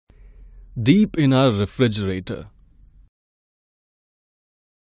Deep in our refrigerator.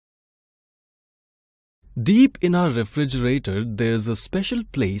 Deep in our refrigerator, there's a special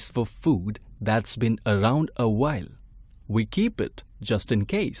place for food that's been around a while. We keep it just in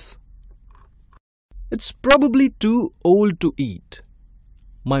case. It's probably too old to eat.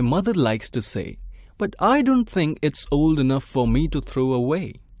 My mother likes to say, but I don't think it's old enough for me to throw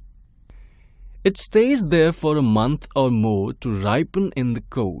away. It stays there for a month or more to ripen in the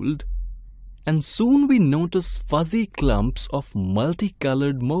cold, and soon we notice fuzzy clumps of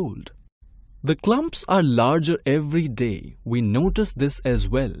multicolored mold. The clumps are larger every day. We notice this as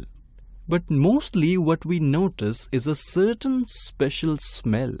well. But mostly what we notice is a certain special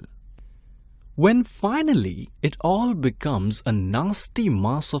smell. When finally it all becomes a nasty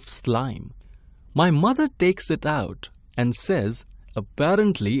mass of slime, my mother takes it out and says,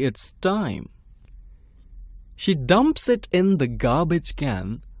 apparently it's time. She dumps it in the garbage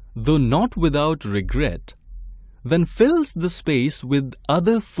can, though not without regret, then fills the space with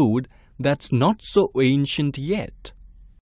other food that's not so ancient yet.